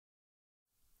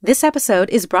This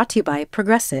episode is brought to you by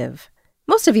Progressive.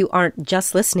 Most of you aren't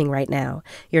just listening right now.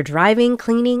 You're driving,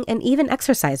 cleaning, and even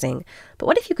exercising. But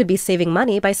what if you could be saving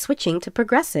money by switching to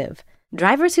Progressive?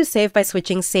 Drivers who save by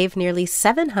switching save nearly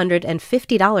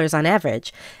 $750 on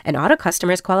average, and auto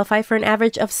customers qualify for an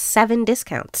average of 7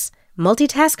 discounts.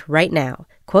 Multitask right now.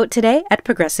 Quote today at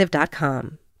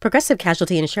Progressive.com. Progressive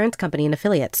Casualty Insurance Company and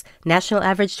Affiliates. National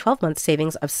average 12-month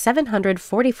savings of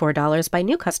 $744 by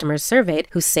new customers surveyed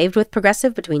who saved with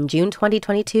Progressive between June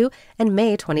 2022 and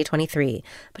May 2023.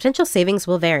 Potential savings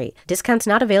will vary. Discounts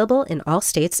not available in all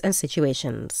states and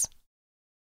situations.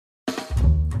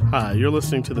 Hi, you're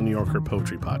listening to the New Yorker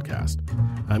Poetry Podcast.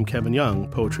 I'm Kevin Young,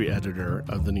 poetry editor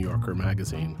of the New Yorker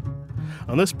magazine.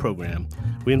 On this program,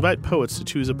 we invite poets to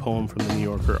choose a poem from the New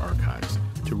Yorker archives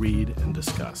to read and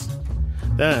discuss.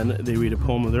 Then they read a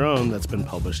poem of their own that's been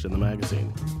published in the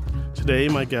magazine. Today,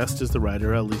 my guest is the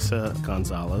writer Elisa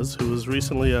Gonzalez, who was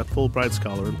recently a Fulbright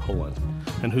Scholar in Poland,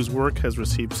 and whose work has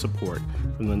received support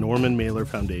from the Norman Mailer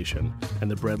Foundation and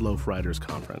the Breadloaf Writers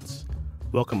Conference.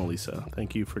 Welcome, Elisa.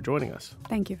 Thank you for joining us.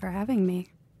 Thank you for having me.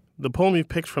 The poem you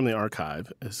picked from the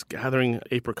archive is Gathering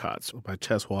Apricots by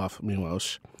Czeslaw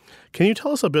Milosz. Can you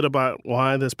tell us a bit about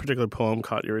why this particular poem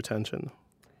caught your attention?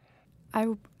 I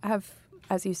have,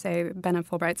 as you say, been a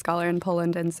Fulbright Scholar in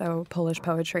Poland, and so Polish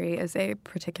poetry is a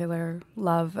particular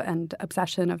love and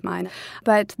obsession of mine.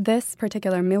 But this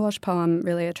particular Milosz poem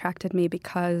really attracted me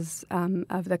because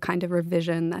of the kind of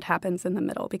revision that happens in the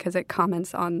middle, because it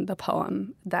comments on the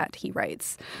poem that he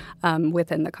writes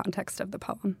within the context of the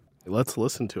poem. Let's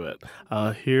listen to it.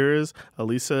 Here's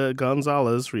Elisa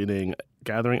Gonzalez reading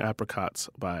Gathering Apricots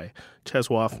by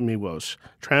Czeslaw Milosz,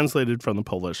 translated from the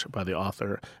Polish by the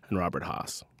author and Robert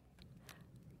Haas.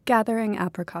 Gathering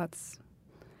apricots.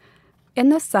 In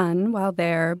the sun, while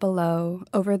there, below,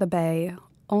 over the bay,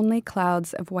 only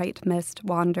clouds of white mist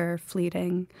wander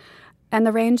fleeting, and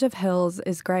the range of hills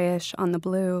is grayish on the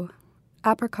blue.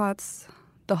 Apricots,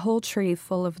 the whole tree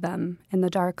full of them, in the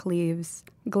dark leaves,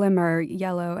 glimmer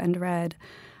yellow and red,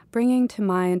 bringing to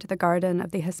mind the garden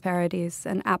of the Hesperides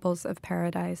and apples of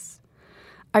paradise.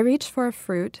 I reach for a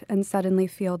fruit and suddenly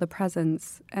feel the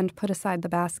presence and put aside the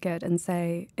basket and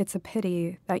say, it's a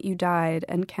pity that you died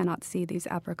and cannot see these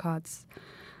apricots,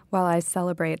 while I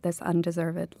celebrate this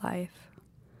undeserved life.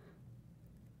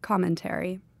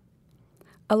 Commentary.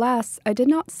 Alas, I did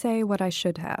not say what I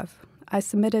should have. I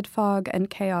submitted fog and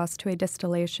chaos to a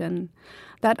distillation.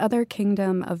 That other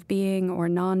kingdom of being or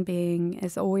non-being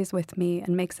is always with me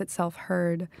and makes itself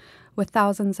heard, with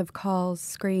thousands of calls,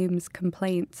 screams,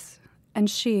 complaints. And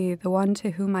she, the one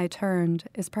to whom I turned,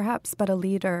 is perhaps but a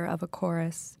leader of a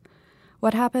chorus.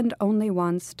 What happened only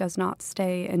once does not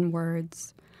stay in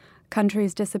words.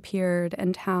 Countries disappeared,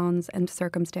 and towns and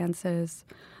circumstances.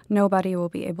 Nobody will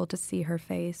be able to see her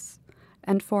face.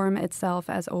 And form itself,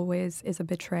 as always, is a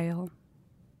betrayal.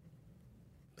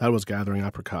 That was Gathering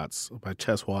Apricots by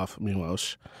Czeslaw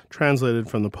Milosz, translated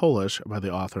from the Polish by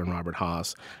the author and Robert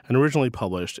Haas, and originally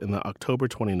published in the October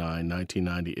 29,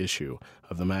 1990 issue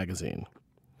of the magazine.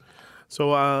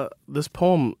 So this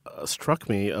poem struck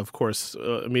me, of course,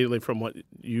 immediately from what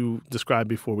you described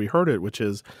before we heard it, which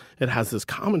is it has this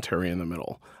commentary in the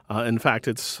middle. In fact,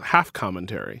 it's half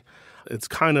commentary. It's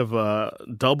kind of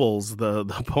doubles the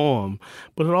poem,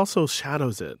 but it also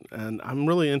shadows it. And I'm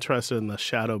really interested in the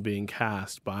shadow being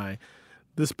cast by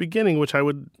this beginning, which I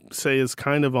would say is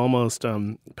kind of almost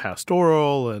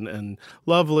pastoral and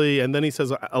lovely. And then he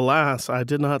says, alas, I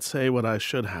did not say what I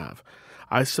should have.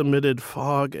 I submitted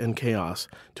fog and chaos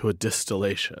to a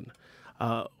distillation.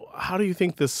 How do you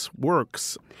think this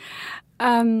works?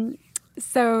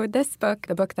 So this book,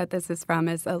 the book that this is from,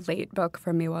 is a late book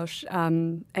from Milosz,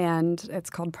 and it's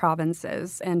called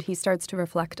Provinces. And he starts to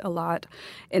reflect a lot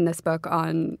in this book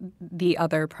on the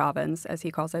other province, as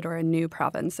he calls it, or a new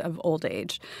province of old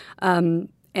age.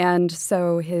 And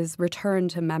so his return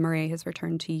to memory, his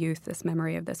return to youth, this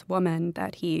memory of this woman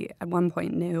that he at one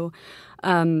point knew,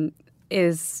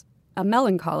 is a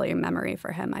melancholy memory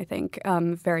for him, I think,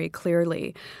 very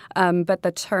clearly. But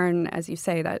the turn, as you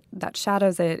say, that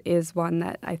shadows it is one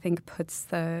that I think puts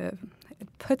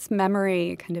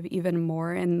memory kind of even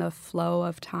more in the flow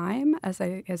of time,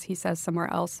 as he says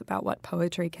somewhere else about what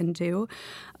poetry can do,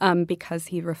 because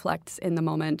he reflects in the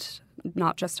moment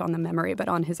not just on the memory, but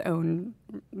on his own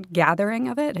gathering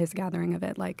of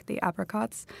it, like the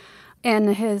apricots.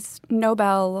 In his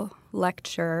Nobel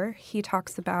lecture, he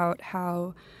talks about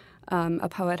how a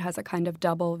poet has a kind of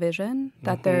double vision,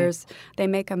 that they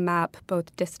make a map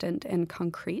both distant and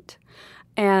concrete.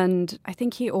 And I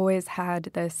think he always had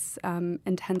this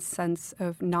intense sense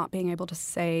of not being able to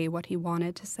say what he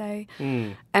wanted to say.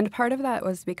 And part of that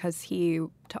was because he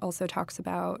also talks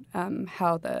about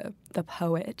how the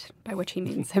poet, by which he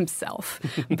means himself,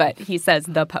 but he says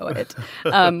the poet,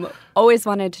 always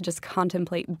wanted to just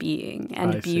contemplate being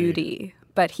and beauty.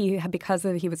 But he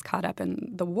was caught up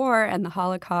in the war and the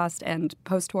Holocaust and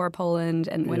post-war Poland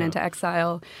and went into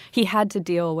exile, he had to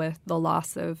deal with the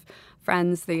loss of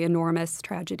friends, the enormous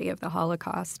tragedy of the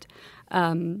Holocaust,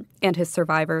 and his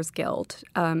survivor's guilt,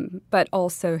 but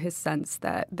also his sense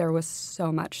that there was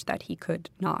so much that he could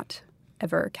not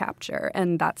ever capture.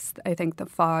 And that's, I think, the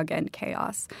fog and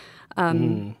chaos.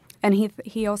 And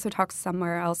he also talks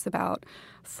somewhere else about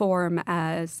form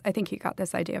as, I think he got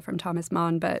this idea from Thomas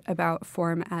Mann, but about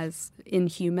form as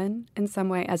inhuman in some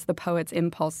way, as the poet's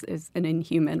impulse is an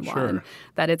inhuman one,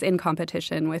 that it's in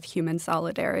competition with human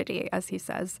solidarity, as he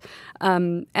says.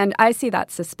 And I see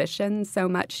that suspicion so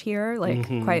much here,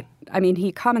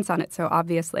 he comments on it so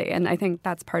obviously, and I think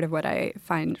that's part of what I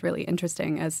find really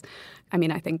interesting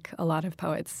I think a lot of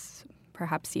poets,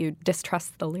 perhaps you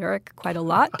distrust the lyric quite a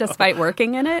lot despite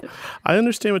working in it. I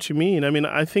understand what you mean. I mean,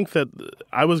 I think that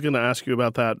I was going to ask you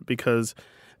about that because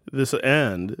this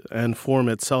end and form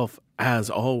itself,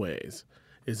 as always,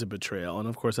 is a betrayal. And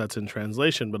of course, that's in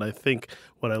translation. But I think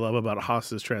what I love about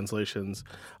Haas's translations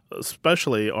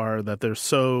especially are that they're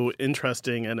so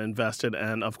interesting and invested.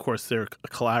 And of course, they're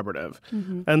collaborative.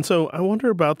 And so I wonder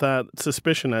about that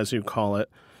suspicion, as you call it.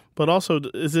 But also,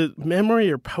 is it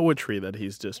memory or poetry that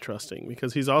he's distrusting?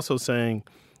 Because he's also saying,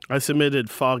 I submitted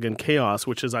fog and chaos,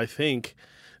 which is, I think,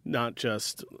 not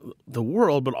just the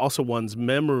world, but also one's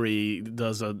memory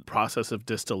does a process of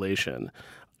distillation.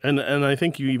 And I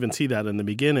think you even see that in the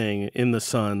beginning, in the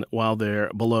sun, while they're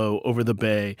below over the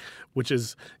bay, which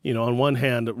is, on one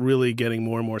hand, really getting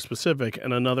more and more specific,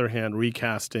 and another hand,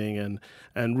 recasting and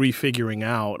refiguring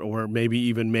out, or maybe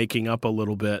even making up a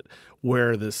little bit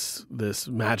where this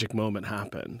magic moment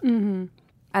happened.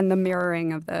 And the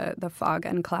mirroring of the fog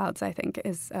and clouds, I think,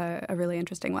 is a really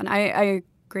interesting one. I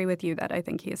agree with you that I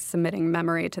think he is submitting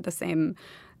memory to the same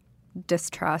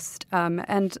distrust.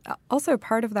 And also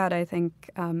part of that, I think,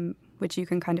 which you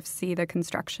can kind of see the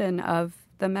construction of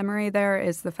the memory there,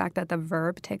 is the fact that the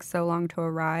verb takes so long to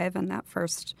arrive in that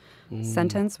first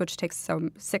sentence, which takes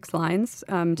 6 lines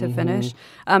to finish.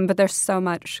 But there's so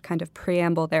much kind of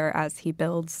preamble there as he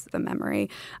builds the memory.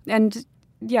 And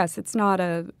yes, it's not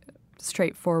a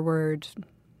straightforward,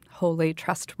 wholly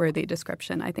trustworthy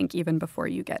description, I think, even before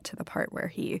you get to the part where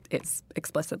he is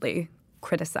explicitly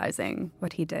criticizing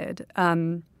what he did.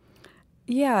 And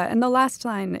the last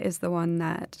line is the one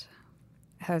that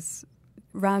has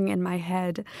rung in my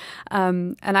head.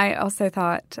 And I also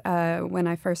thought, when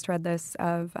I first read this,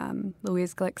 of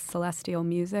Louise Glick's Celestial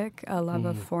Music, a love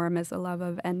of form is a love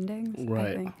of endings,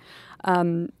 I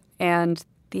think. And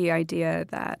the idea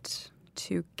that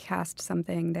to cast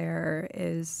something there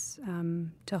is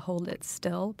to hold it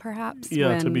still, perhaps.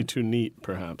 Yeah, to be too neat,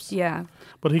 perhaps. Yeah.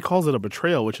 But he calls it a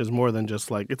betrayal, which is more than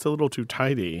just it's a little too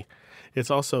tidy. It's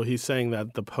also, he's saying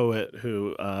that the poet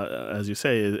who, as you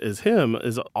say, is him,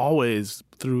 is always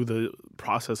through the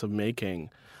process of making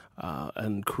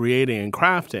and creating and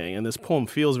crafting. And this poem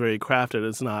feels very crafted.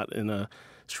 It's not in a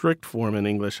strict form in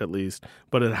English, at least,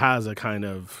 but it has a kind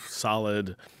of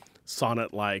solid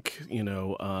sonnet-like,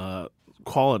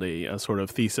 quality, a sort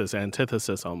of thesis,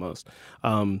 antithesis almost.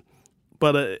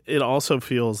 But it also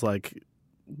feels like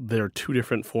there are two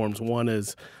different forms. One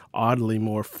is oddly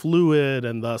more fluid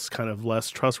and thus kind of less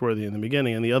trustworthy in the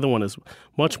beginning, and the other one is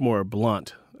much more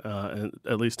blunt,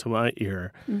 at least to my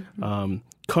ear.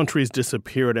 Countries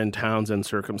disappeared and towns and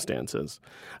circumstances.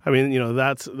 I mean,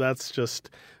 that's just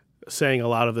saying a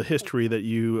lot of the history that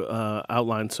you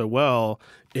outlined so well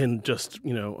in just,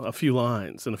 a few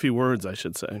lines, in a few words, I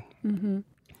should say.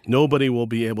 Nobody will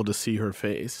be able to see her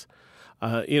face.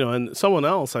 And someone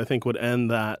else, I think, would end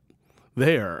that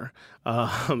there.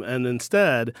 And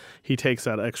instead, he takes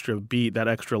that extra beat, that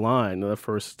extra line. The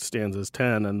first stanza's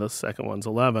 10 and the second one's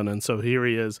 11. And so here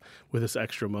he is with this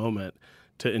extra moment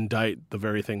to indict the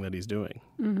very thing that he's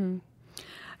doing.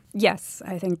 Yes,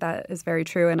 I think that is very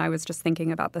true. And I was just thinking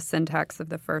about the syntax of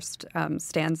the first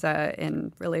stanza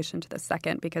in relation to the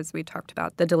second, because we talked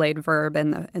about the delayed verb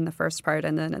in the first part,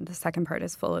 and then the second part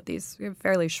is full of these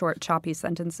fairly short, choppy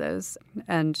sentences.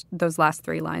 And those last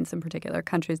 3 lines in particular,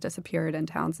 countries disappeared and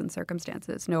towns and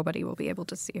circumstances, nobody will be able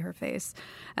to see her face.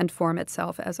 And form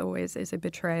itself, as always, is a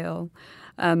betrayal.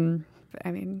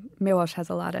 Milosz has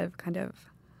a lot of kind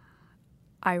of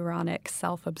ironic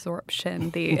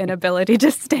self-absorption, the inability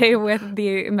to stay with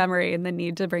the memory and the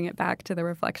need to bring it back to the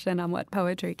reflection on what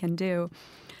poetry can do.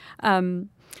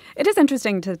 It is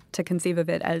interesting to conceive of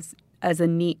it as a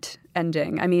neat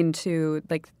ending. I mean,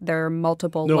 there are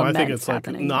multiple laments I think it's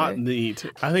happening. Not neat.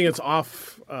 I think it's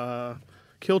off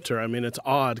kilter. I mean, it's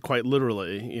odd, quite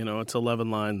literally. It's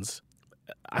 11 lines.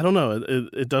 I don't know.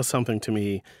 It does something to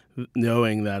me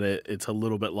knowing that it's a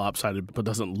little bit lopsided, but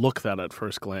doesn't look that at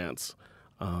first glance.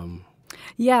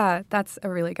 Yeah, that's a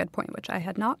really good point, which I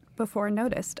had not before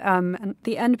noticed. And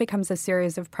the end becomes a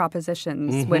series of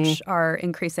propositions, which are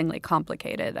increasingly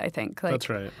complicated, I think. That's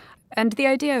right. And the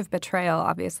idea of betrayal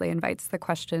obviously invites the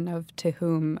question of to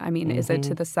whom. I mean, is it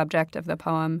to the subject of the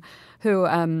poem who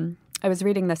I was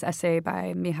reading this essay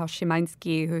by Michał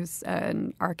Szymański, who's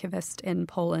an archivist in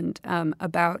Poland,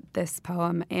 about this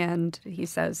poem. And he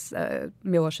says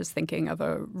Milosz is thinking of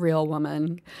a real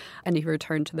woman, and he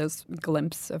returned to those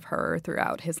glimpses of her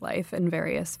throughout his life in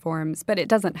various forms. But it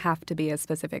doesn't have to be a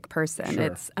specific person.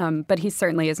 Sure. But he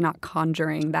certainly is not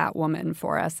conjuring that woman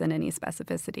for us in any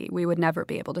specificity. We would never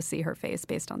be able to see her face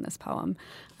based on this poem.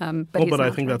 But I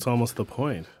think that's almost the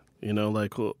point.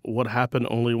 What happened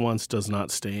only once does not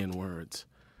stay in words.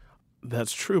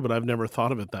 That's true, but I've never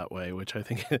thought of it that way, which I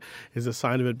think is a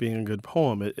sign of it being a good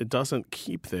poem. It doesn't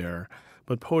keep there,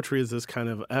 but poetry is this kind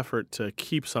of effort to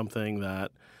keep something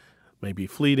that may be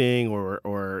fleeting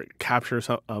or captures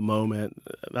a moment.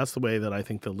 That's the way that I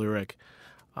think the lyric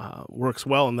works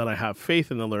well, and that I have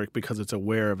faith in the lyric because it's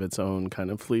aware of its own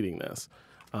kind of fleetingness.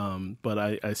 But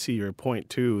I see your point,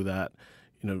 too, that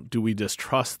do we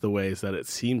distrust the ways that it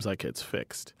seems like it's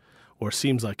fixed or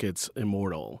seems like it's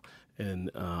immortal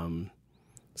in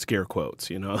scare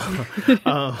quotes,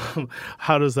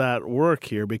 How does that work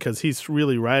here? Because he's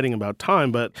really writing about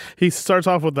time, but he starts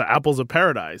off with the apples of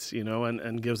paradise,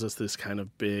 and gives us this kind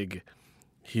of big,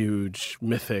 huge,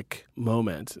 mythic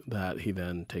moment that he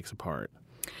then takes apart.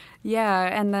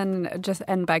 Yeah, and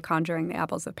then by conjuring the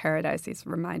apples of paradise, he's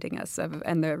reminding us of,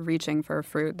 and the reaching for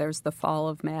fruit, there's the fall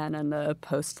of man and the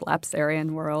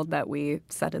post-lapsarian world that we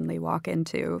suddenly walk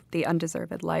into, the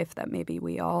undeserved life that maybe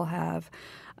we all have.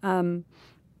 I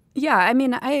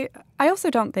also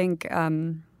don't think...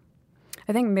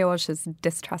 I think Milosz's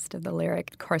distrust of the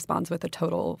lyric corresponds with a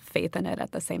total faith in it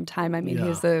at the same time. I mean,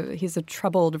 he's a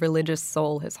troubled religious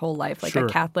soul his whole life, like Sure. a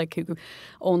Catholic who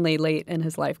only late in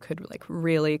his life could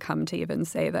really come to even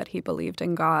say that he believed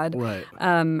in God. Right.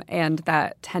 And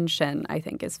that tension, I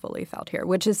think, is fully felt here,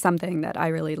 which is something that I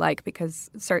really like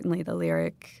because certainly the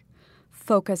lyric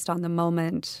focused on the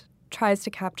moment tries to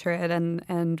capture it,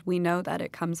 and we know that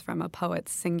it comes from a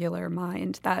poet's singular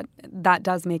mind. That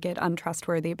does make it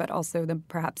untrustworthy, but also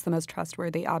perhaps the most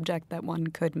trustworthy object that one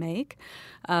could make.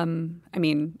 In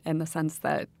the sense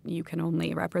that you can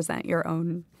only represent your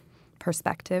own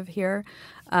perspective here.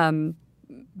 The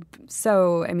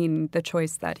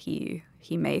choice that he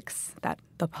makes, that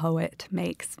the poet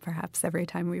makes perhaps every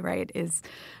time we write, is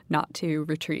not to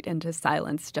retreat into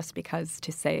silence just because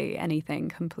to say anything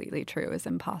completely true is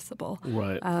impossible.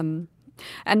 Right.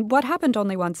 And what happened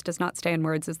only once does not stay in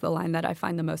words is the line that I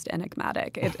find the most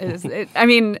enigmatic.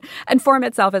 And form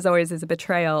itself, as always, as a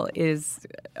betrayal,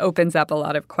 opens up a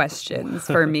lot of questions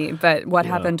for me. But what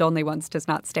happened only once does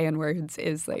not stay in words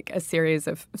is like a series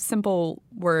of simple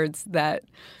words that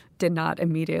did not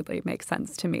immediately make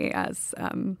sense to me as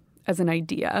an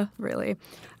idea, really.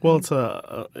 Well, it's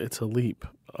a leap,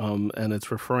 and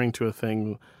it's referring to a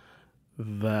thing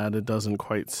that it doesn't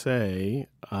quite say,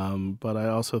 but I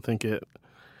also think it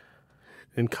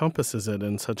encompasses it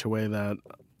in such a way that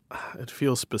it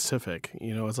feels specific.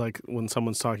 It's like when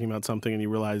someone's talking about something and you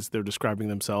realize they're describing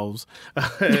themselves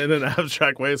in an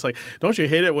abstract way. It's like, don't you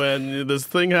hate it when this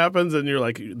thing happens and you're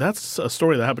like, that's a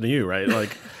story that happened to you, right?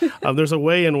 Like, there's a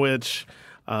way in which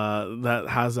that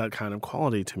has that kind of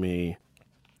quality to me.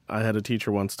 I had a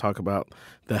teacher once talk about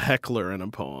the heckler in a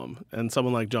poem, and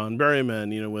someone like John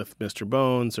Berryman, with Mr.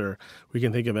 Bones, or we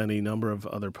can think of any number of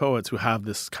other poets who have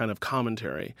this kind of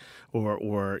commentary or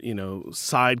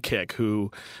sidekick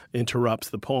who interrupts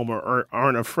the poem or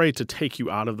aren't afraid to take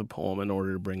you out of the poem in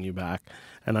order to bring you back.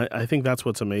 And I think that's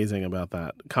what's amazing about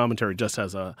that commentary just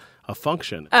as a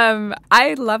function.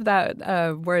 I love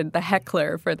that word, the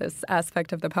heckler, for this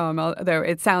aspect of the poem, although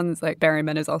it sounds like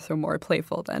Berryman is also more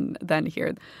playful than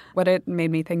here. What it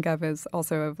made me think of is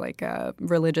also of like a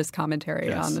religious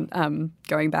commentary on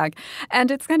going back.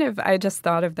 And it's kind of, I just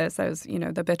thought of this as,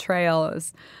 the betrayal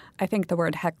is, I think the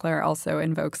word heckler also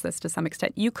invokes this to some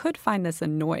extent. You could find this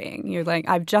annoying. You're like,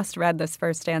 I've just read this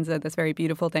first stanza, this very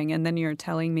beautiful thing, and then you're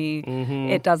telling me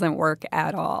it doesn't work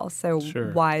at all. So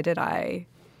Sure. why did I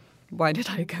why did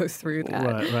I go through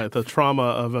that? Right. The trauma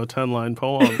of a 10-line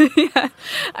poem. Yeah.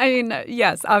 I mean,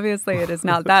 yes, obviously it is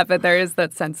not that, but there is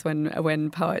that sense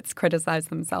when poets criticize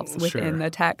themselves within the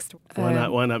text.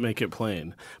 Why not make it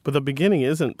plain? But the beginning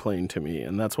isn't plain to me,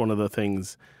 and that's one of the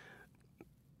things.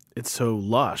 It's so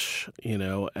lush,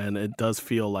 and it does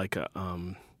feel like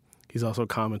he's also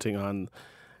commenting on,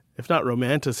 if not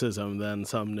romanticism, then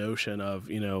some notion of,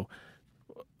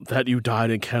 that you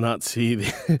died and cannot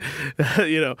see.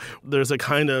 There's a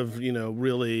kind of,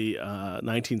 really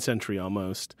 19th century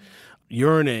almost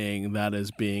yearning that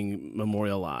is being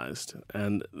memorialized.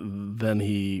 And then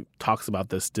he talks about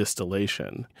this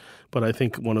distillation. But I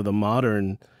think one of the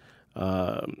modern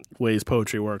ways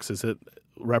poetry works is it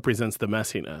represents the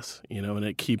messiness, and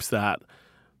it keeps that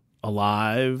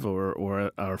alive or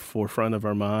at our forefront of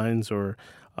our minds or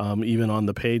even on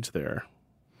the page there.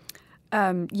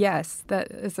 Yes,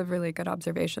 that is a really good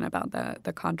observation about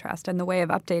the contrast and the way of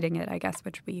updating it, I guess,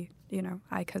 which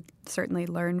I could certainly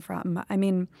learn from. I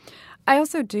mean, I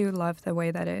also do love the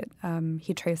way that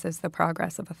he traces the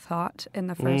progress of a thought in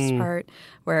the first part,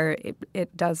 where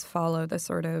it does follow the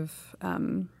sort of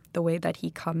the way that he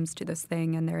comes to this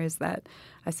thing. And there is that,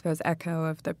 I suppose, echo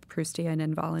of the Proustian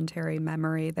involuntary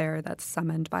memory there that's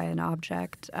summoned by an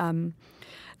object.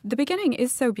 The beginning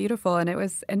is so beautiful, and it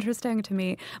was interesting to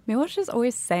me. Milosz is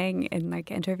always saying in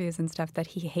interviews and stuff that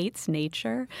he hates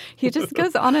nature. He just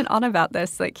goes on and on about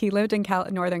this. He lived in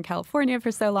Northern California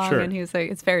for so long, and he was like,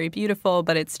 it's very beautiful,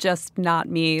 but it's just not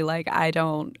me.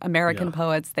 American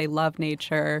poets, they love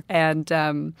nature.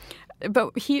 And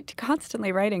but he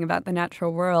constantly writing about the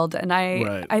natural world, and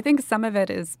I think some of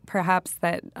it is perhaps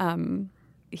that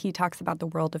he talks about the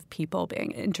world of people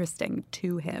being interesting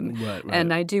to him. Right.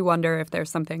 And I do wonder if there's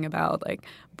something about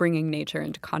bringing nature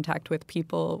into contact with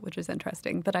people, which is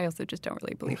interesting. But I also just don't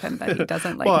really believe him that he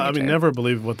doesn't like nature. I mean, never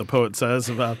believe what the poet says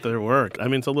about their work. I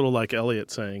mean, it's a little like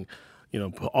Eliot saying,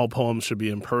 all poems should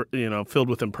be filled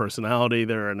with impersonality.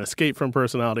 They're an escape from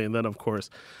personality. And then, of course,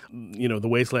 The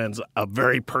Wasteland's a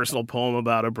very personal poem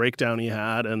about a breakdown he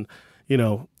had. And,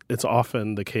 it's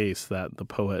often the case that the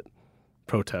poet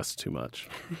protests too much.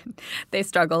 They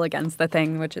struggle against the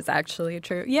thing, which is actually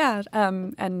true. Yeah,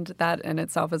 and that in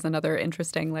itself is another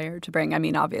interesting layer to bring. I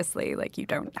mean, obviously, you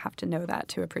don't have to know that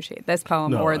to appreciate this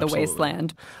poem or The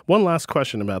Wasteland. One last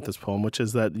question about this poem, which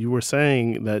is that you were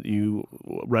saying that you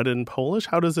read it in Polish.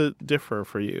 How does it differ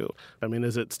for you? I mean,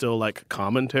 is it still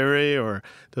commentary, or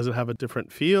does it have a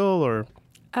different feel, or...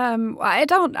 I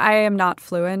am not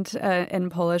fluent in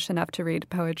Polish enough to read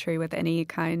poetry with any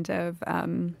kind of...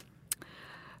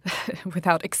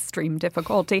 without extreme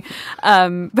difficulty.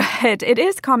 But it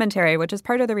is commentary, which is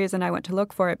part of the reason I went to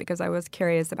look for it, because I was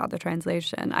curious about the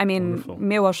translation. I mean,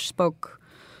 Milosz spoke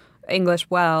English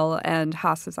well, and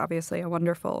Haas is obviously a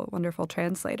wonderful, wonderful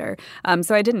translator.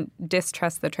 So I didn't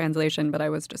distrust the translation, but I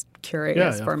was just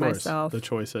curious for myself. The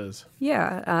choices.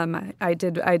 Yeah, I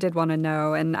did want to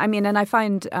know, and I mean, and I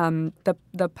find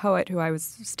the poet who I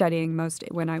was studying most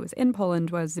when I was in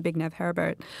Poland was Zbigniew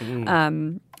Herbert.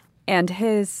 And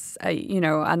his,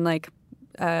 unlike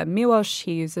Milosz,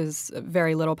 he uses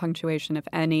very little punctuation, if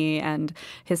any, and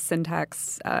his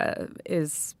syntax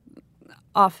is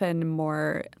often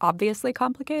more obviously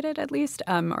complicated, at least.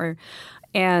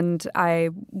 And I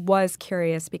was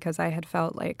curious because I had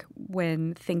felt like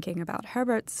when thinking about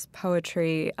Herbert's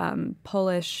poetry,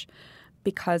 Polish,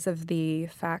 because of the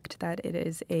fact that it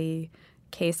is a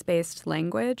case-based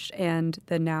language and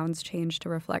the nouns change to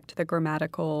reflect the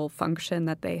grammatical function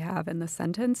that they have in the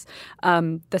sentence,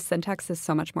 the syntax is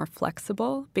so much more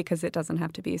flexible because it doesn't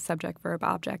have to be subject, verb,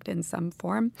 object in some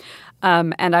form.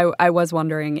 And I was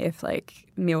wondering if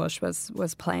Milosz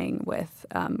was playing with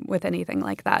anything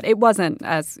like that. It wasn't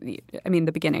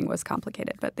the beginning was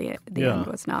complicated, but the end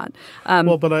was not.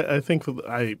 But I think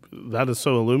that is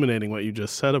so illuminating what you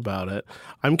just said about it.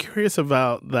 I'm curious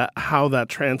about how that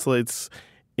translates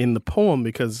in the poem,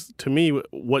 because to me,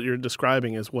 what you're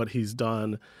describing is what he's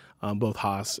done, both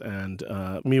Haas and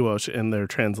Milosz, in their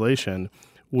translation,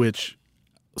 which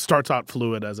starts out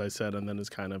fluid, as I said, and then is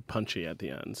kind of punchy at the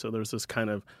end. So there's this kind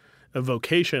of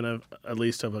evocation of, at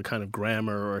least, of a kind of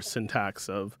grammar or syntax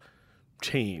of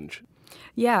change.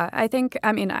 Yeah, I think,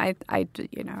 I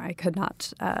could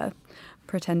not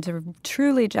pretend to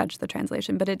truly judge the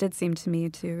translation, but it did seem to me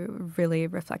to really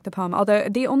reflect the poem. Although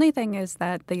the only thing is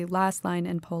that the last line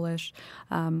in Polish,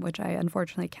 which I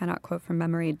unfortunately cannot quote from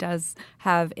memory, does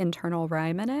have internal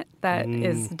rhyme in it that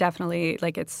is definitely,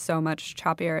 it's so much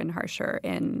choppier and harsher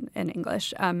in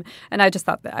English. And I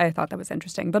thought that was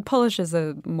interesting. But Polish is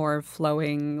a more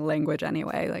flowing language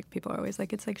anyway. People are always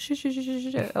it's sh sh sh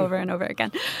sh sh over and over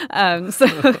again.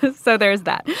 So there's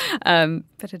that.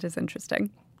 But it is interesting.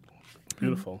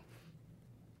 Beautiful.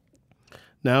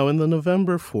 Now, in the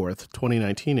November 4th,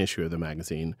 2019 issue of the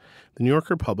magazine, The New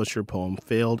Yorker published your poem,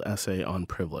 Failed Essay on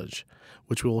Privilege,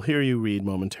 which we'll hear you read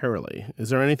momentarily. Is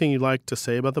there anything you'd like to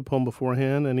say about the poem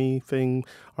beforehand? Anything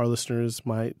our listeners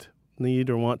might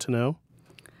need or want to know?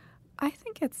 I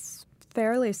think it's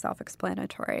fairly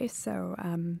self-explanatory, so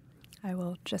I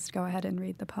will just go ahead and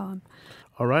read the poem.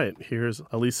 All right, here's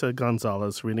Elisa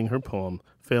Gonzalez reading her poem,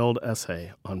 Failed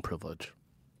Essay on Privilege.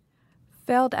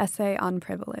 Failed Essay on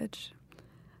Privilege.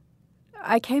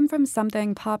 I came from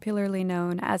something popularly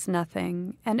known as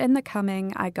nothing, and in the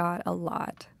coming I got a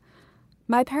lot.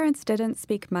 My parents didn't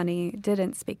speak money,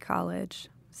 didn't speak college.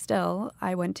 Still,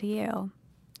 I went to Yale.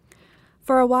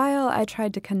 For a while I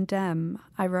tried to condemn.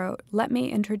 I wrote, "Let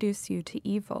me introduce you to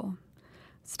evil."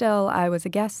 Still, I was a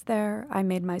guest there. I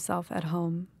made myself at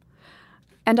home.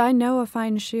 And I know a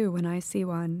fine shoe when I see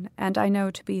one, and I know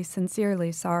to be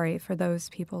sincerely sorry for those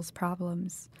people's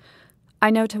problems. I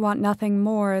know to want nothing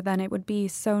more than it would be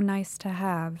so nice to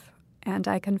have, and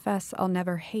I confess I'll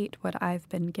never hate what I've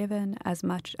been given as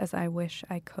much as I wish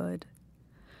I could.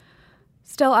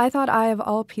 Still, I thought I of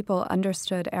all people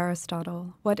understood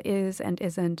Aristotle, what is and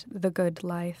isn't the good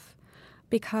life,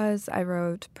 because, I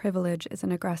wrote, privilege is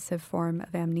an aggressive form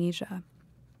of amnesia.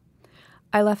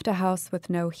 I left a house with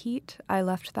no heat. I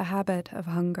left the habit of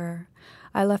hunger.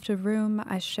 I left a room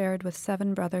I shared with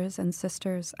 7 brothers and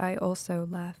sisters I also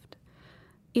left.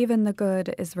 Even the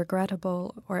good is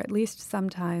regrettable, or at least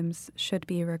sometimes should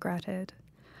be regretted.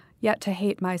 Yet to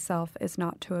hate myself is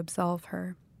not to absolve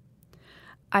her.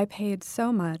 I paid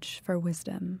so much for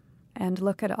wisdom, and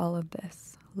look at all of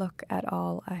this. Look at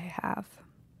all I have.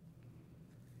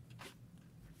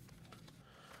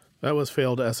 That was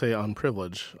Failed Essay on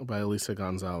Privilege by Elisa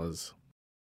Gonzalez.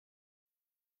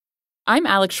 I'm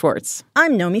Alex Schwartz.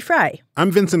 I'm Nomi Fry.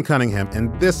 I'm Vincent Cunningham,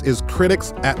 and this is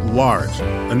Critics at Large,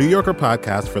 a New Yorker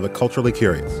podcast for the culturally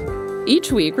curious.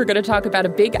 Each week, we're going to talk about a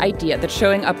big idea that's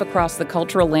showing up across the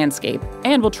cultural landscape,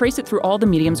 and we'll trace it through all the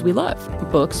mediums we love: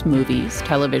 books, movies,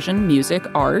 television, music,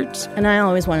 art. And I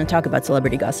always want to talk about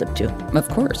celebrity gossip, too. Of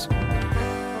course.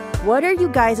 What are you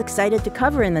guys excited to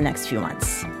cover in the next few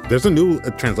months? There's a new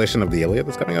translation of the Iliad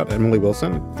that's coming out, Emily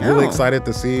Wilson. Really excited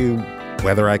to see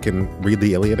whether I can read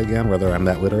the Iliad again, whether I'm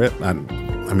that literate. I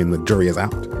mean, the jury is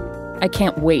out. I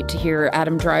can't wait to hear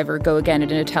Adam Driver go again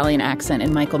in an Italian accent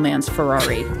in Michael Mann's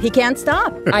Ferrari. He can't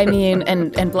stop. I mean,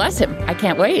 and bless him. I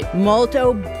can't wait.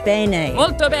 Molto bene.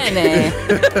 Molto bene.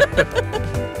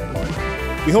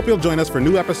 We hope you'll join us for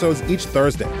new episodes each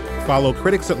Thursday. Follow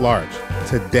Critics at Large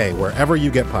today, wherever you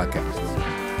get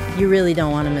podcasts. You really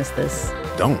don't want to miss this.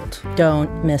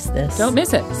 Don't miss this. Don't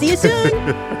miss it. See you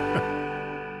soon.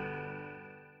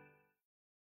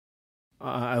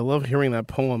 I love hearing that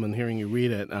poem and hearing you read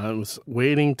it. I was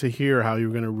waiting to hear how you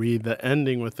were going to read the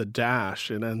ending with the dash.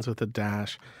 It ends with a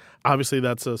dash. Obviously,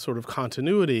 that's a sort of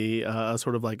continuity,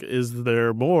 sort of like, is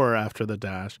there more after the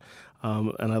dash?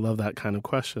 And I love that kind of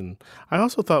question. I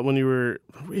also thought when you were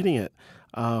reading it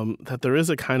that there is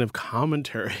a kind of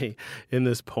commentary in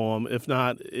this poem. If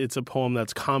not, it's a poem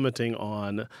that's commenting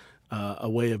on a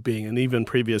way of being. And even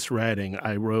previous writing,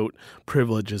 I wrote,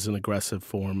 privilege is an aggressive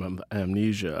form of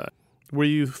amnesia. Were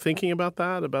you thinking about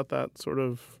that sort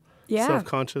of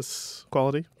self-conscious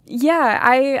quality?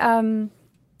 Yeah,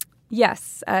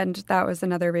 yes, and that was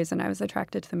another reason I was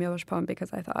attracted to the Milosz poem,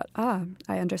 because I thought,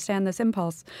 I understand this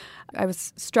impulse. I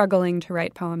was struggling to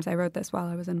write poems. I wrote this while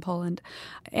I was in Poland,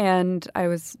 and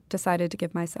I decided to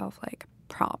give myself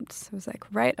prompts. It was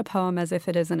write a poem as if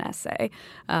it is an essay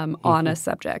on a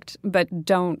subject, but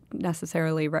don't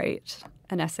necessarily write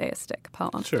an essayistic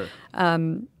poem. Sure.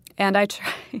 And I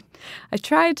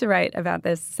tried to write about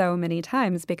this so many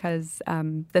times because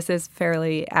this is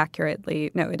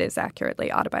it is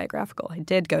accurately autobiographical. I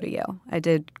did go to Yale. I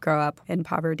did grow up in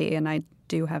poverty, and I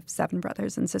do have 7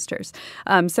 brothers and sisters.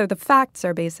 So the facts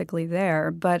are basically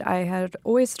there, but I had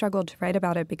always struggled to write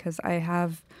about it because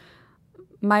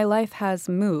my life has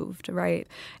moved, right?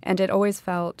 And it always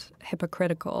felt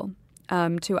hypocritical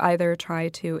to either try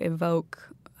to evoke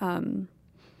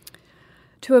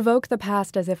the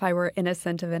past as if I were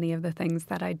innocent of any of the things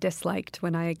that I disliked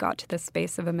when I got to this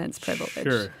space of immense privilege.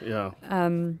 Sure, yeah.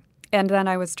 And then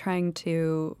I was trying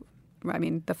to,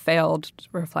 the failed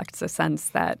reflects a sense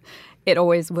that it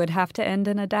always would have to end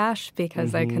in a dash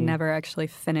because I can never actually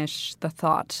finish the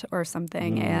thought or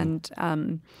something. And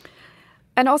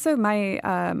also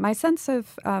my sense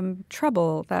of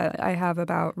trouble that I have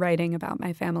about writing about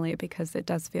my family, because it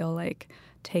does feel like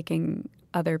taking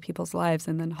other people's lives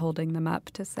and then holding them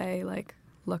up to say,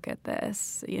 look at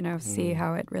this, see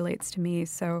how it relates to me.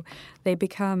 So they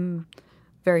become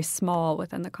very small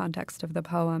within the context of the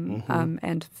poem,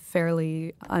 and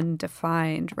fairly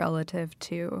undefined relative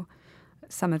to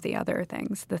some of the other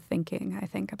things, the thinking I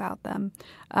think about them.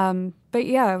 But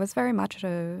yeah, it was very much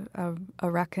a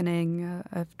reckoning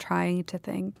of trying to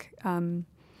think and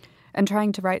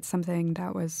trying to write something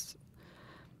that was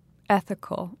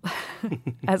ethical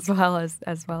as well as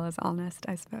honest,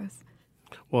 I suppose.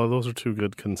 Well, those are two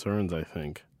good concerns, I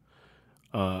think.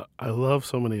 I love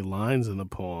so many lines in the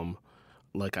poem,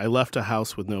 like, I left a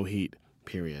house with no heat,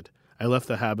 period. I left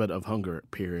the habit of hunger,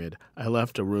 period. I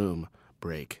left a room,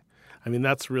 break. I mean,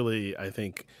 that's really, I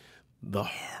think, the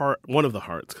heart, one of the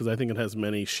hearts, because I think it has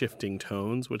many shifting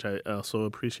tones, which I also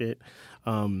appreciate.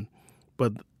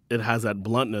 But it has that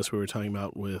bluntness we were talking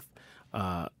about with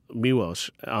Milosz,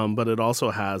 but it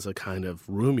also has a kind of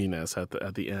roominess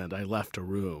at the end. I left a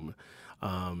room.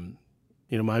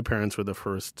 My parents were the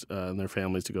first in their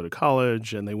families to go to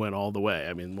college, and they went all the way.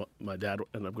 I mean, my dad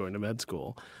ended up going to med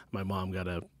school. My mom got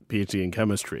a PhD in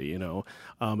chemistry,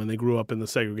 and they grew up in the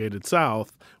segregated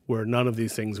South where none of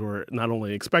these things were not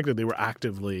only expected, they were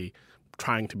actively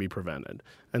trying to be prevented.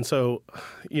 And so,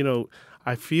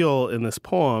 I feel in this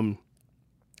poem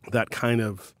that kind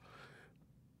of,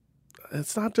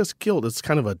 it's not just guilt, it's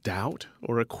kind of a doubt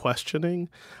or a questioning.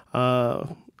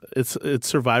 It's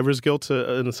survivor's guilt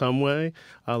in some way,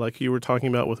 like you were talking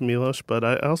about with Milosz, but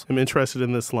I also am interested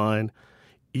in this line,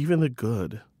 even the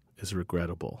good is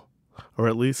regrettable, or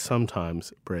at least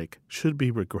sometimes, break, should be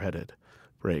regretted,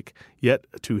 break, yet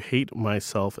to hate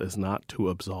myself is not to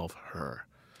absolve her.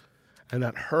 And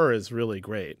that her is really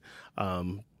great.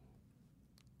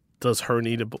 Does her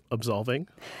need absolving?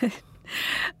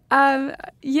 Yeah,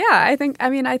 I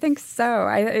think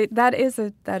so. That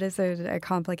is a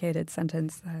complicated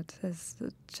sentence that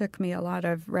took me a lot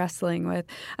of wrestling with.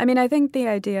 I mean, I think the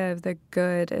idea of the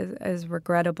good is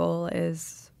regrettable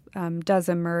does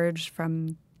emerge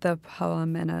from the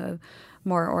poem in a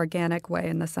more organic way,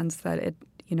 in the sense that it,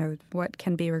 what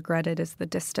can be regretted is the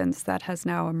distance that has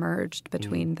now emerged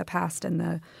between the past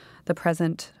and the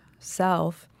present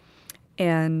self.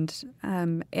 And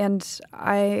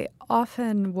I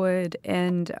often would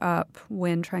end up,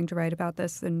 when trying to write about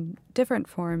this in different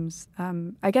forms,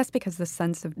 I guess because the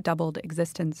sense of doubled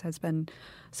existence has been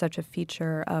such a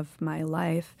feature of my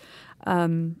life,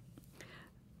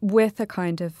 with a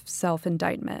kind of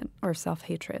self-indictment or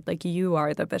self-hatred, like you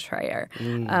are the betrayer.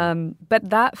 But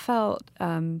that felt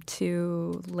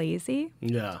too lazy.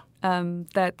 Yeah.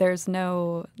 That there's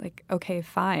no, like, okay,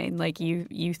 fine. Like,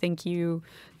 you think you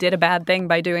did a bad thing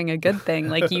by doing a good thing.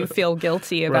 Like, you feel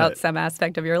guilty about some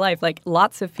aspect of your life. Like,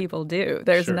 lots of people do.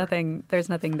 There's nothing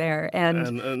there.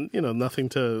 And nothing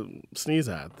to sneeze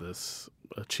at, this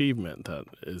achievement that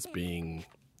is being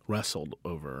wrestled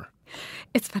over.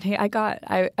 It's funny. I've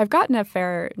gotten a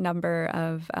fair number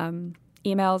of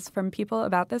emails from people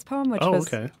about this poem, which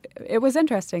it was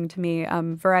interesting to me.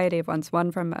 Variety of ones.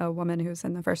 One from a woman who's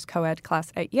in the first co-ed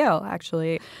class at Yale,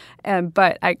 actually.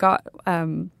 But I got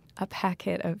a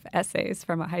packet of essays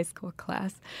from a high school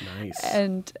class. Nice.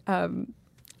 And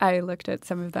I looked at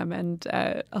some of them, and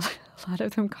a lot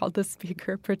of them called the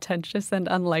speaker pretentious and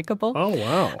unlikable. Oh,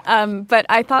 wow. But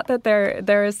I thought that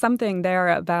there is something there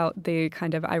about the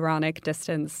kind of ironic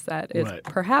distance that is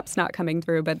perhaps not coming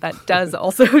through, but that does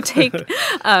also take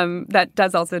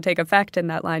effect in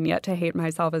that line. Yet to hate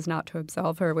myself is not to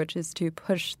absolve her, which is to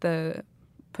push the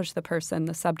person,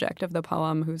 the subject of the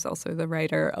poem, who's also the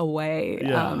writer, away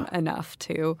enough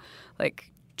to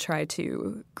try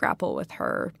to grapple with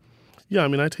her. Yeah, I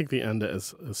mean, I take the end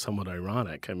as somewhat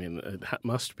ironic. I mean, it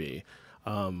must be.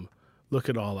 Look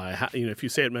at all I have. If you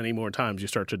say it many more times, you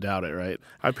start to doubt it, right?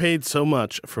 I paid so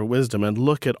much for wisdom, and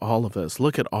look at all of this.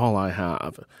 Look at all I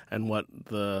have. And what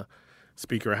the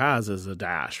speaker has is a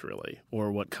dash, really, or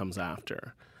what comes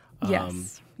after.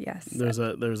 Yes.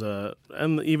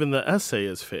 And even the essay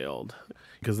has failed,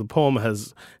 because the poem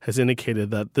has indicated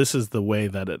that this is the way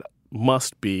that it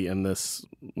must be in this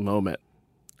moment.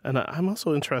 And I'm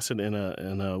also interested in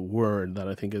a word that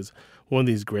I think is one of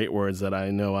these great words that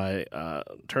I know I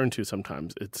turn to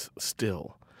sometimes. It's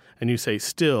still. And you say,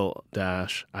 still,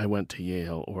 dash, I went to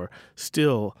Yale, or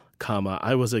still, comma,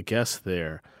 I was a guest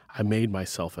there. I made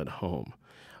myself at home.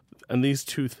 And these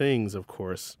two things, of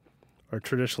course, are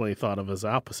traditionally thought of as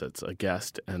opposites, a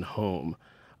guest and home.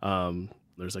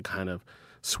 There's a kind of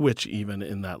switch even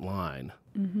in that line.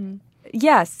 Mm-hmm.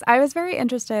 Yes, I was very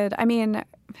interested. I mean,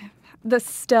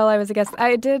 I was a guest.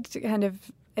 I did kind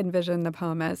of envision the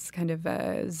poem as kind of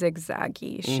a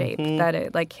zigzaggy shape, that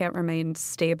it like can't remain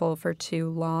stable for too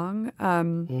long,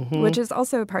 which is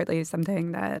also partly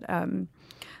something that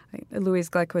Louise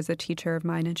Gluck was a teacher of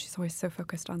mine, and she's always so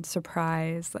focused on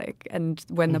surprise, and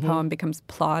when the poem becomes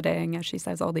plodding, as she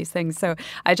says all these things. So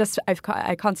I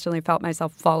constantly felt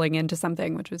myself falling into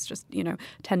something which was just,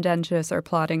 tendentious or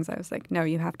plodding. So I was like, no,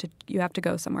 you have to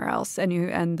go somewhere else.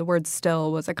 And the word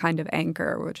still was a kind of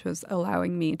anchor, which was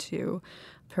allowing me to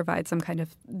provide some kind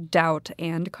of doubt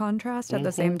and contrast at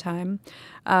the same time.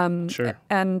 Sure.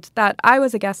 And that I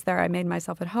was a guest there. I made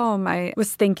myself at home. I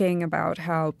was thinking about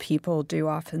how people do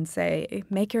often say,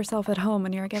 make yourself at home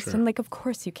when you're a guest. Sure. And of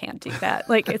course you can't do that.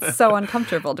 It's so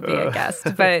uncomfortable to be a guest.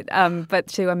 But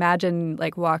to imagine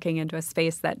walking into a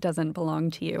space that doesn't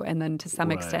belong to you and then to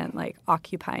some extent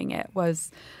occupying it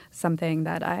was something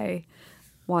that I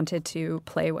wanted to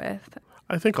play with.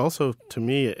 I think also, to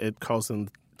me, it calls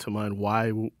into mind,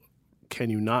 why can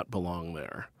you not belong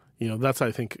there? That's,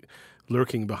 I think,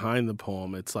 lurking behind the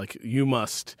poem. It's like you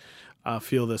must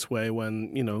feel this way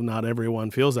when, not everyone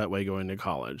feels that way going to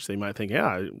college. They might think,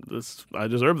 yeah, I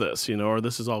deserve this, or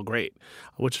this is all great,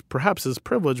 which perhaps is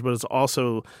privilege, but it's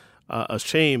also a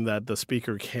shame that the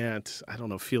speaker can't,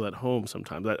 feel at home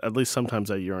sometimes. At least sometimes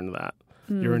I yearn that.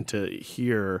 Yearn to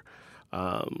hear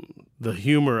the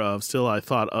humor of, still I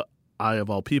thought, I,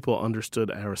 of all people, understood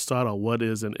Aristotle, what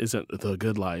is and isn't the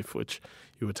good life, which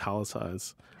you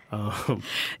italicize.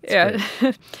 Yeah.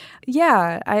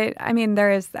 Yeah. I mean, there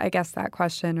is, I guess, that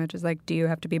question, which is do you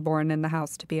have to be born in the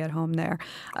house to be at home there?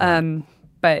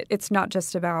 But it's not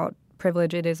just about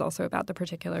privilege. It is also about the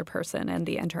particular person and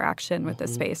the interaction with the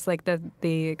space.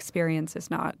 The experience is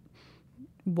not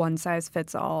one size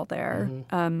fits all there.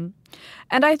 And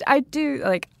I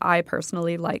do, I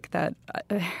personally like that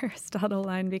Aristotle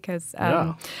line because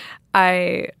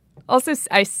I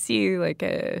see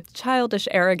a childish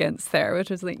arrogance there, which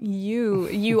is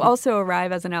you also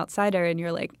arrive as an outsider and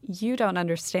you're you don't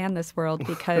understand this world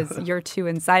because you're too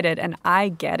inside it and I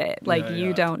get it.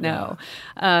 You don't know.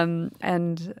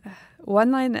 And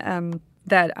one line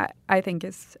that I think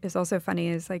is also funny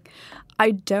is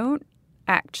I don't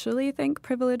actually think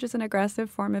privilege is an aggressive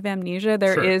form of amnesia.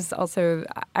 There is also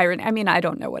irony. I mean, I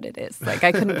don't know what it is.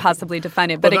 I couldn't possibly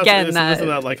define it. But again, isn't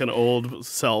that like an old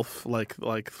self? It's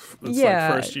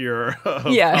first year of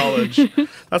college.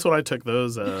 That's what I took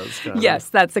those as. Yes,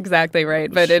 that's exactly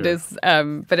right. But it is.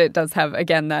 But it does have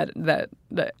again that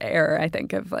the air, I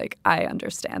think, of I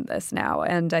understand this now,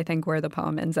 and I think where the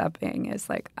poem ends up being is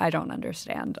I don't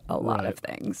understand a lot of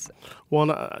things.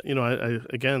 Well, I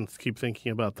again keep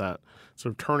thinking about that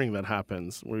sort of turning that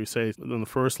happens where you say in the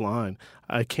first line,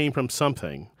 I came from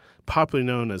something popularly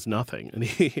known as nothing. And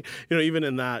even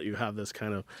in that you have this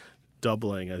kind of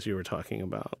doubling, as you were talking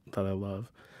about, that I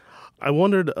love. I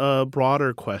wondered a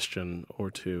broader question or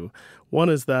two. One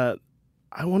is that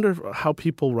I wonder how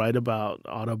people write about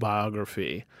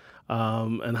autobiography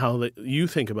and how you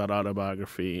think about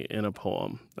autobiography in a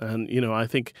poem. And, I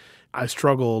think I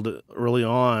struggled early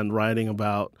on writing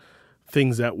about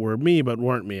things that were me but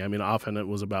weren't me. I mean, often it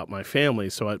was about my family,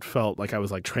 so it felt like I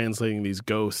was translating these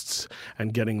ghosts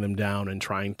and getting them down and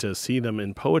trying to see them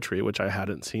in poetry, which I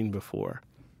hadn't seen before.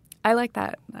 I like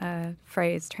that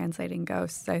phrase, translating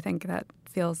ghosts. I think that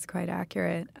feels quite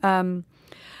accurate.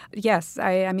 Yes,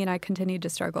 I continued to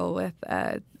struggle with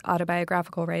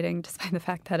autobiographical writing, despite the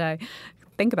fact that I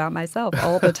think about myself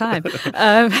all the time,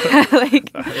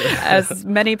 as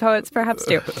many poets perhaps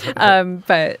do.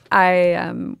 But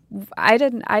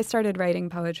I started writing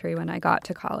poetry when I got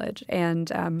to college,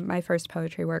 and my first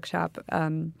poetry workshop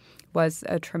was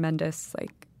a tremendous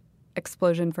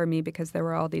explosion for me because there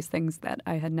were all these things that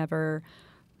I had never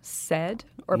said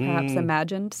or perhaps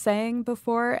imagined saying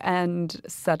before, and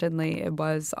suddenly it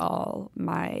was all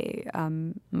my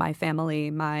family,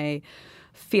 my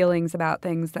feelings about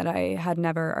things that I had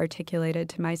never articulated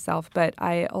to myself. But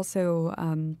I also,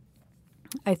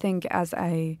 I think as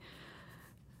I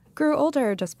grew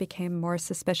older, just became more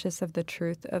suspicious of the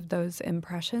truth of those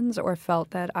impressions, or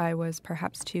felt that I was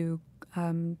perhaps too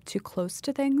close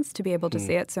to things to be able to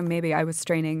see it. So maybe I was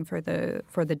straining for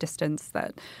the distance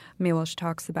that Milosz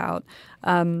talks about.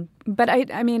 But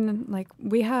I mean,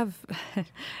 we have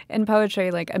in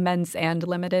poetry immense and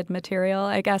limited material,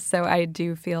 I guess. So I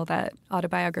do feel that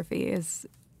autobiography is.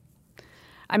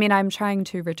 I mean, I'm trying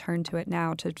to return to it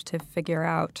now to figure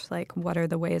out what are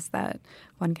the ways that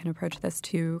one can approach this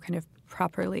to kind of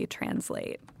properly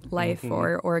translate life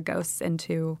or ghosts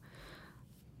into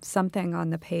something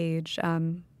on the page.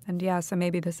 So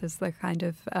maybe this is the kind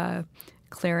of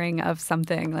clearing of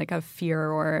something like a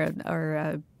fear or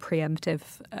a preemptive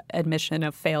admission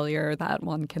of failure that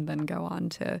one can then go on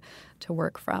to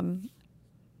work from.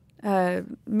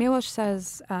 Milosz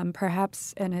says,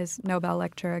 perhaps in his Nobel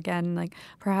lecture again, like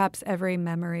perhaps every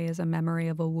memory is a memory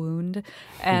of a wound.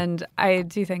 And I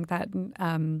do think that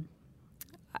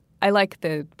I like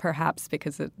the perhaps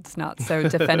because it's not so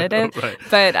definitive. Right.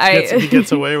 But he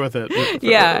gets away with it.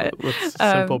 With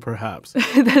simple perhaps.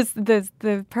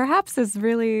 The perhaps is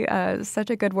really such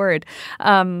a good word.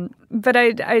 But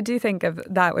I do think of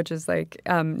that, which is like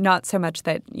not so much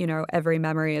that every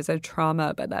memory is a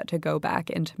trauma, but that to go back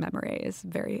into memory is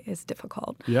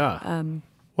difficult. Yeah.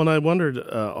 Well, I wondered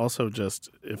also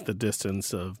just if the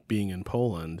distance of being in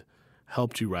Poland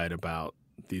helped you write about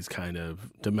these kind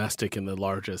of domestic in the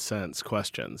largest sense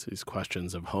questions, these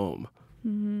questions of home.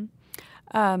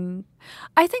 Mm-hmm.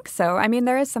 I think so. I mean,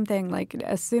 there is something like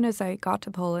as soon as I got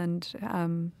to Poland,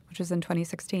 which was in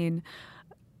 2016,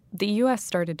 the U.S.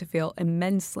 started to feel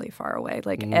immensely far away.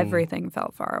 Like everything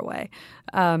felt far away.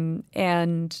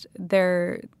 And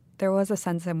there was a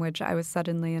sense in which I was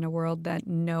suddenly in a world that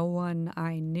no one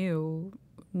I knew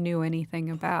anything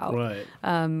about. Right.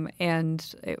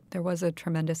 And there was a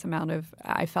tremendous amount of,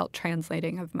 I felt,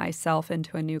 translating of myself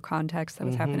into a new context that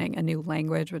was happening, a new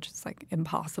language, which is like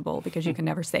impossible because you can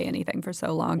never say anything for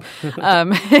so long.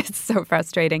 It's so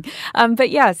frustrating. But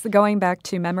yes, going back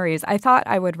to memories, I thought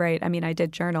I would write, I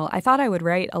did journal. I thought I would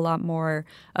write a lot more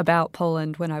about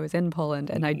Poland when I was in Poland,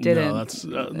 and I didn't.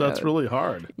 No, that's really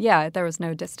hard. Yeah, there was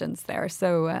no distance there.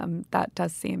 So that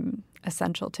does seem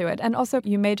essential to it. And also,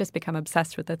 you may just become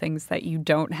obsessed with the things that you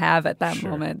don't have at that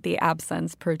moment. The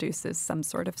absence produces some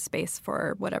sort of space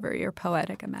for whatever your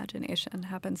poetic imagination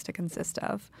happens to consist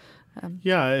of.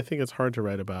 Yeah, I think it's hard to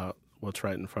write about what's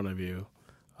right in front of you.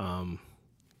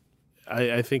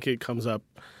 I think it comes up,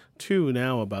 too,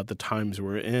 now about the times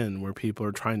we're in where people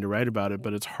are trying to write about it,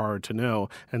 but it's hard to know.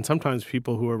 And sometimes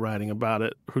people who are writing about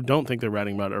it, who don't think they're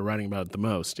writing about it, are writing about it the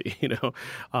most,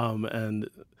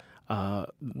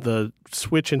 the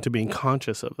switch into being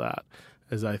conscious of that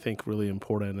is, I think, really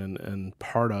important and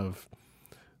part of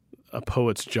a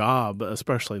poet's job,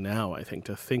 especially now, I think,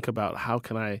 to think about how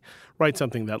can I write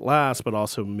something that lasts but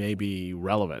also maybe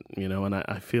relevant, and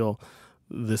I feel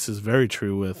this is very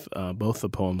true with both the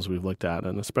poems we've looked at,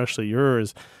 and especially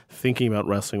yours, thinking about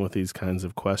wrestling with these kinds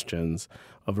of questions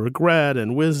of regret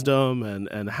and wisdom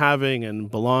and having and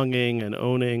belonging and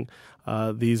owning.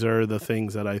 These are the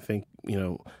things that I think,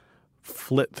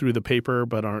 flit through the paper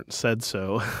but aren't said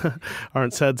so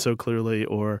clearly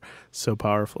or so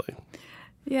powerfully.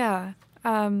 Yeah.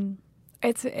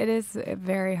 It is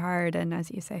very hard, and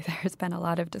as you say, there's been a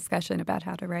lot of discussion about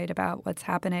how to write about what's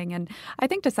happening, and I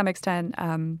think to some extent,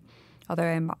 although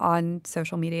I'm on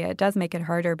social media, it does make it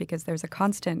harder because there's a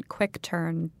constant quick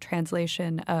turn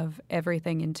translation of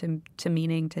everything into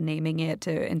meaning, to naming it,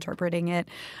 to interpreting it.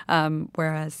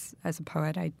 Whereas as a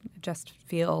poet, I just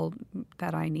feel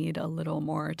that I need a little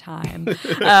more time.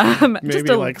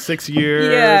 Maybe like 6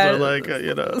 years or like,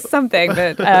 something.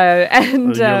 But,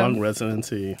 and a year-long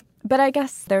residency. But I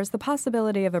guess there's the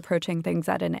possibility of approaching things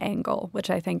at an angle, which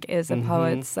I think is a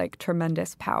poet's like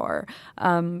tremendous power,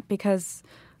 because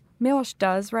Milosz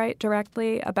does write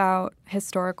directly about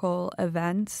historical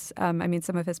events.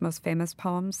 Some of his most famous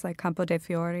poems, like Campo dei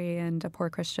Fiori and A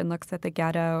Poor Christian Looks at the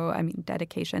Ghetto,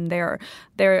 Dedication, they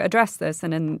address this.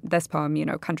 And in this poem,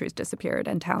 countries disappeared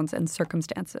and towns and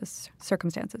circumstances.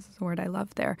 Circumstances is a word I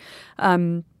love there.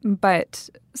 But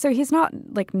so he's not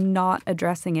not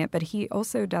addressing it, but he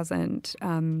also doesn't.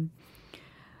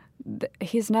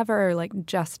 He's never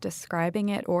just describing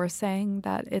it or saying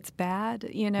that it's bad,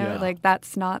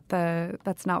 that's not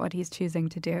what he's choosing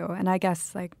to do. And I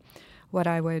guess what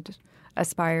I would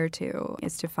aspire to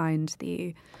is to find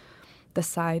the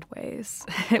sideways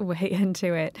way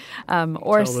into it.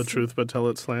 Or tell the truth, but tell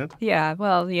it slant. Yeah.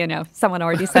 Well, someone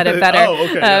already said it better. Oh,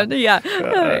 okay. Yeah.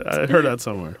 I heard that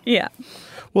somewhere. Yeah.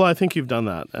 Well, I think you've done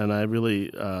that, and I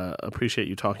really appreciate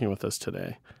you talking with us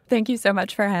today. Thank you so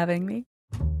much for having me.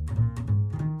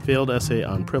 Failed Essay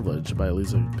on Privilege by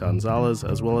Elisa Gonzalez,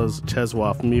 as well as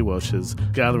Czeslaw Miłosz's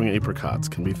Gathering Apricots,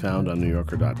 can be found on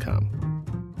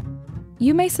NewYorker.com.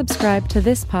 You may subscribe to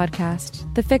this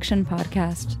podcast, the Fiction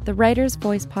Podcast, the Writer's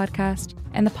Voice Podcast,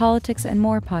 and the Politics and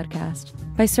More Podcast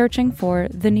by searching for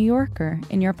The New Yorker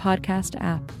in your podcast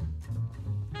app.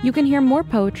 You can hear more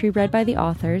poetry read by the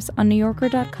authors on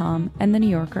NewYorker.com and the New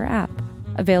Yorker app,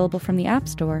 available from the App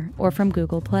Store or from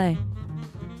Google Play.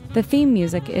 The theme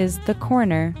music is The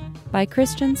Corner by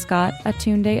Christian Scott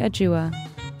Atunde Ajua,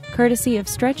 courtesy of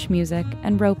Stretch Music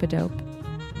and Rope-A-Dope.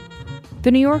 The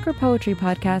New Yorker Poetry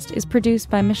Podcast is produced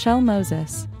by Michelle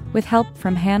Moses, with help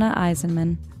from Hannah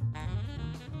Eisenman.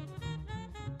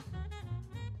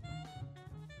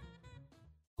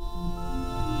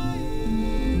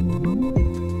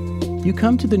 You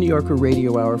come to the New Yorker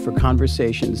Radio Hour for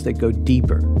conversations that go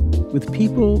deeper, with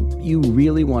people you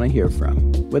really want to hear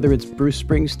from, whether it's Bruce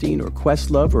Springsteen or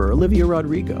Questlove or Olivia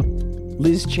Rodrigo,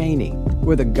 Liz Cheney,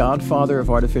 or the godfather of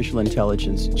artificial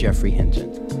intelligence, Geoffrey Hinton,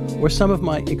 or some of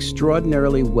my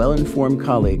extraordinarily well-informed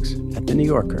colleagues at The New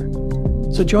Yorker.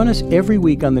 So join us every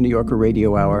week on the New Yorker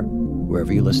Radio Hour,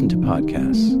 wherever you listen to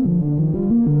podcasts.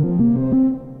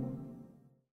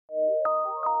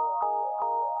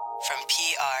 From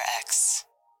PRX.